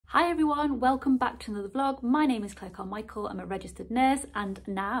Hi everyone, welcome back to another vlog. My name is Claire Carmichael. I'm a registered nurse and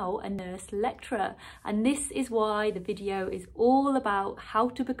now a nurse lecturer. And this is why the video is all about how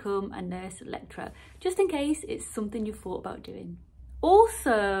to become a nurse lecturer, just in case it's something you've thought about doing.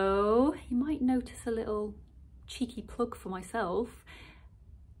 Also, you might notice a little cheeky plug for myself.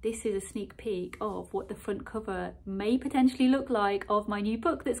 This is a sneak peek of what the front cover may potentially look like of my new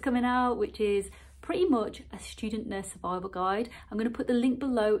book that's coming out, which is pretty much a student nurse survival guide. I'm going to put the link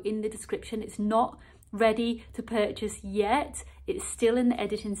below in the description. It's not ready to purchase yet. It's still in the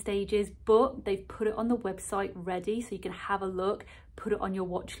editing stages, but they've put it on the website ready so you can have a look, put it on your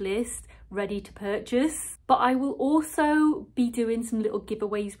watch list, ready to purchase. But I will also be doing some little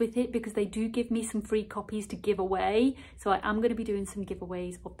giveaways with it because they do give me some free copies to give away. So I am going to be doing some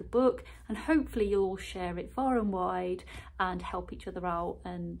giveaways of the book and hopefully you'll all share it far and wide and help each other out,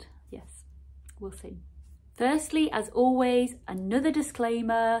 and yes, we'll see. Firstly, as always, another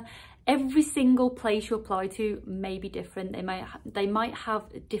disclaimer. Every single place you apply to may be different. They might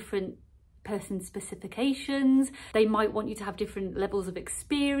have different person specifications. They might want you to have different levels of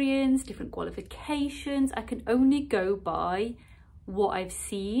experience, different qualifications. I can only go by what I've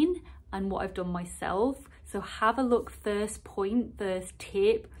seen and what I've done myself. So have a look, first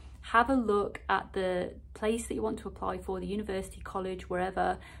tip, have a look at the place that you want to apply for, the university, college,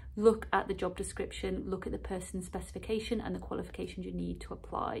 wherever. Look at the job description, look at the person's specification and the qualifications you need to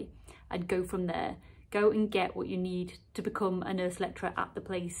apply, and go from there. Go and get what you need to become a nurse lecturer at the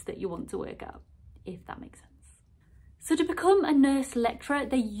place that you want to work at, if that makes sense. So to become a nurse lecturer,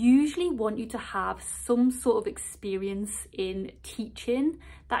 they usually want you to have some sort of experience in teaching.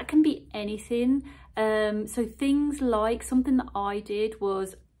 That can be anything. So things like, something that I did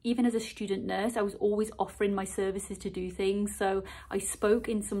was, even as a student nurse, I was always offering my services to do things. So I spoke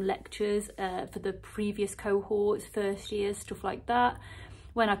in some lectures for the previous cohorts, first years, stuff like that.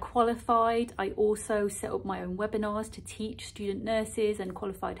 When I qualified, I also set up my own webinars to teach student nurses and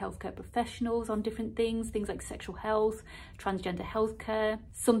qualified healthcare professionals on different things like sexual health, transgender healthcare.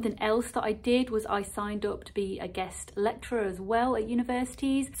 Something else that I did was I signed up to be a guest lecturer as well at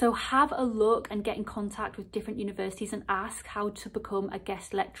universities. So have a look and get in contact with different universities and ask how to become a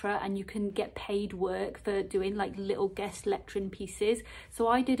guest lecturer, and you can get paid work for doing like little guest lecturing pieces. So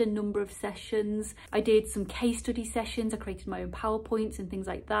I did a number of sessions. I did some case study sessions. I created my own PowerPoints and things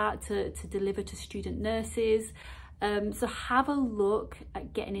like that to deliver to student nurses. So have a look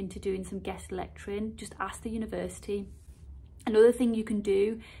at getting into doing some guest lecturing. Just ask the university. Another thing you can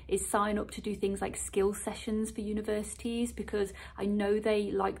do is sign up to do things like skill sessions for universities, because I know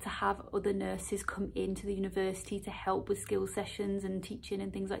they like to have other nurses come into the university to help with skill sessions and teaching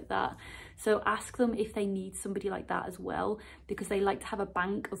and things like that. So ask them if they need somebody like that as well, because they like to have a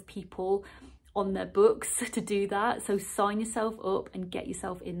bank of people on their books to do that. So sign yourself up and get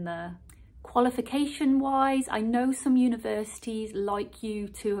yourself in there. Qualification wise, I know some universities like you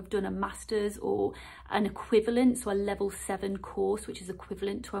to have done a master's or an equivalent, so a level 7 course which is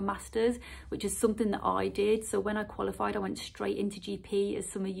equivalent to a master's, which is something that I did. So when I qualified, I went straight into GP, as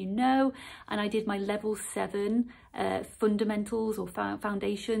some of you know, and I did my level 7 fundamentals or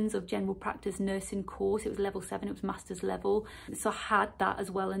foundations of general practice nursing course. It was level 7, it was master's level, so I had that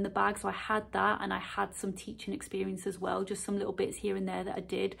as well in the bag. So I had that, and I had some teaching experience as well, just some little bits here and there that I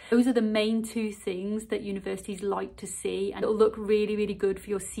did. Those are the main two things that universities like to see, and it'll look really, really good for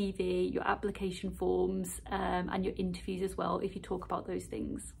your CV, your application forms, and your interviews as well if you talk about those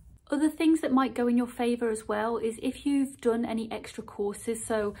things. Other things that might go in your favour as well is if you've done any extra courses.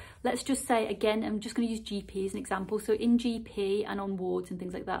 So let's just say, again, I'm just going to use GP as an example. So in GP and on wards and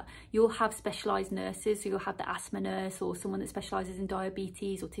things like that, you'll have specialised nurses. So you'll have the asthma nurse or someone that specialises in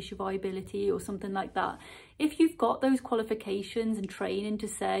diabetes or tissue viability or something like that. If you've got those qualifications and training to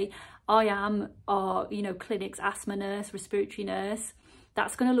say, I am our, clinic's asthma nurse, respiratory nurse,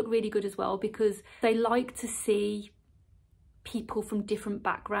 that's going to look really good as well, because they like to see people from different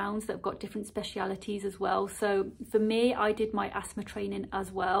backgrounds that have got different specialities as well. So for me, I did my asthma training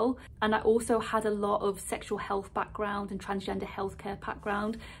as well, and I also had a lot of sexual health background and transgender healthcare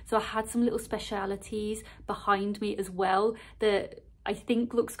background, so I had some little specialities behind me as well that I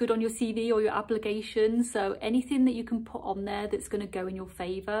think looks good on your CV or your application. So anything that you can put on there that's going to go in your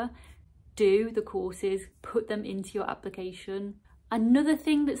favour, do the courses, put them into your application. Another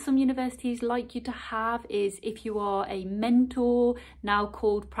thing that some universities like you to have is if you are a mentor, now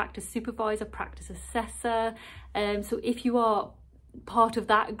called practice supervisor, practice assessor. So if you are part of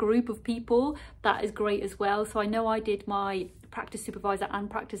that group of people, that is great as well. So I know I did my practice supervisor and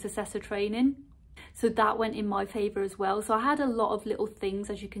practice assessor training. So that went in my favour as well. So I had a lot of little things,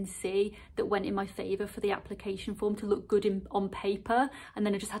 as you can see, that went in my favour for the application form to look good on paper, and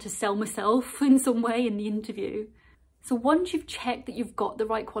then I just had to sell myself in some way in the interview. So once you've checked that you've got the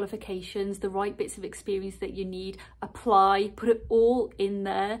right qualifications, the right bits of experience that you need, apply, put it all in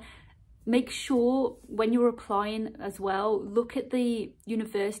there. Make sure when you're applying as well, look at the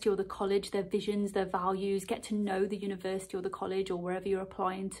university or the college, their visions, their values, get to know the university or the college or wherever you're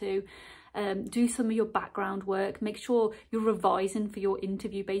applying to. Do some of your background work, make sure you're revising for your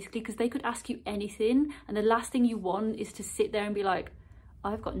interview basically, because they could ask you anything and the last thing you want is to sit there and be like,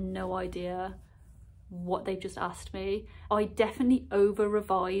 I've got no idea what they've just asked me. I definitely over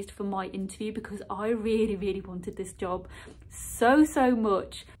revised for my interview because I really wanted this job so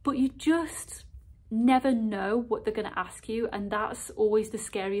much, but you just never know what they're going to ask you, and that's always the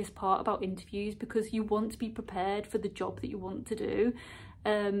scariest part about interviews, because you want to be prepared for the job that you want to do.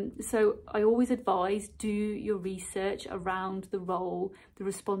 So I always advise, do your research around the role, the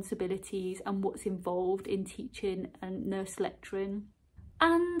responsibilities and what's involved in teaching and nurse lecturing.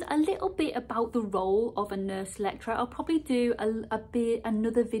 And a little bit about the role of a nurse lecturer. I'll probably do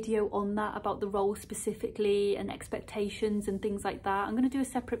another video on that, about the role specifically and expectations and things like that. I'm going to do a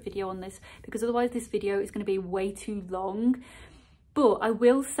separate video on this because otherwise this video is going to be way too long. But I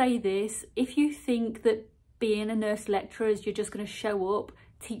will say this, if you think that being a nurse lecturer is you're just going to show up,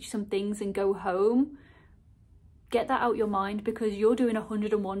 teach some things and go home, get that out your mind, because you're doing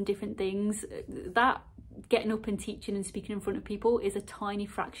 101 different things. That getting up and teaching and speaking in front of people is a tiny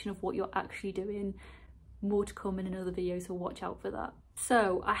fraction of what you're actually doing. More to come in another video, so watch out for that.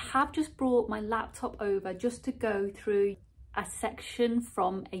 So I have just brought my laptop over just to go through a section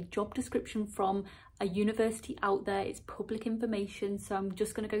from a job description from a university out there. It's public information, so I'm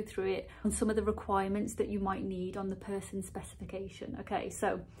just going to go through it on some of the requirements that you might need on the person specification. Okay,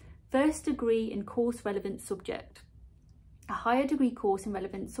 so first degree in course relevant subject, a higher degree course in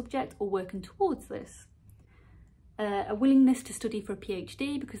relevant subject or working towards this. A willingness to study for a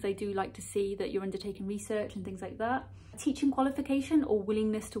PhD, because they do like to see that you're undertaking research and things like that. A teaching qualification or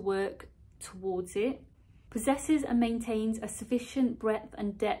willingness to work towards it. Possesses and maintains a sufficient breadth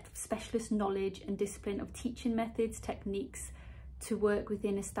and depth of specialist knowledge and discipline of teaching methods, techniques to work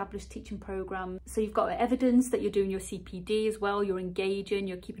within established teaching programs. So you've got evidence that you're doing your CPD as well, you're engaging,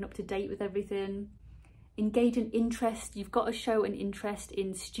 you're keeping up to date with everything. Engage an interest, you've got to show an interest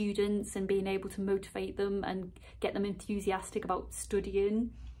in students and being able to motivate them and get them enthusiastic about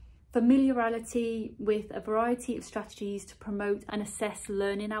studying. Familiarity with a variety of strategies to promote and assess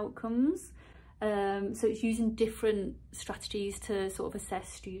learning outcomes. So it's using different strategies to sort of assess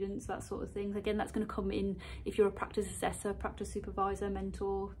students, that sort of thing. Again, that's going to come in if you're a practice assessor, practice supervisor,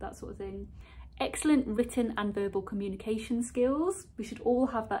 mentor, that sort of thing. Excellent written and verbal communication skills. We should all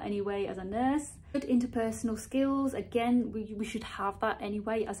have that anyway as a nurse. Good interpersonal skills. Again, we should have that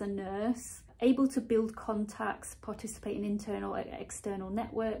anyway as a nurse. Able to build contacts, participate in internal and external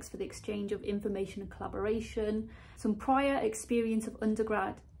networks for the exchange of information and collaboration. Some prior experience of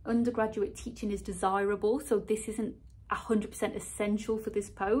undergraduate teaching is desirable. So this isn't 100% essential for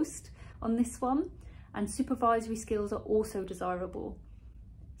this post on this one. And supervisory skills are also desirable.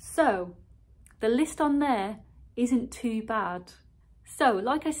 So the list on there isn't too bad. So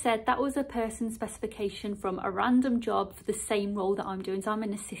like I said, that was a person specification from a random job for the same role that I'm doing. So I'm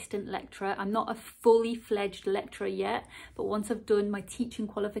an assistant lecturer. I'm not a fully fledged lecturer yet, but once I've done my teaching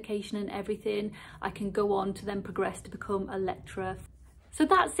qualification and everything, I can go on to then progress to become a lecturer. So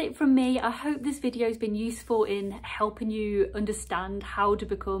that's it from me. I hope this video has been useful in helping you understand how to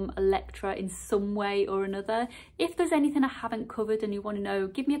become a lecturer in some way or another. If there's anything I haven't covered and you want to know,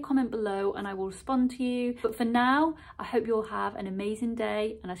 give me a comment below and I will respond to you. But for now, I hope you all have an amazing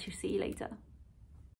day and I shall see you later.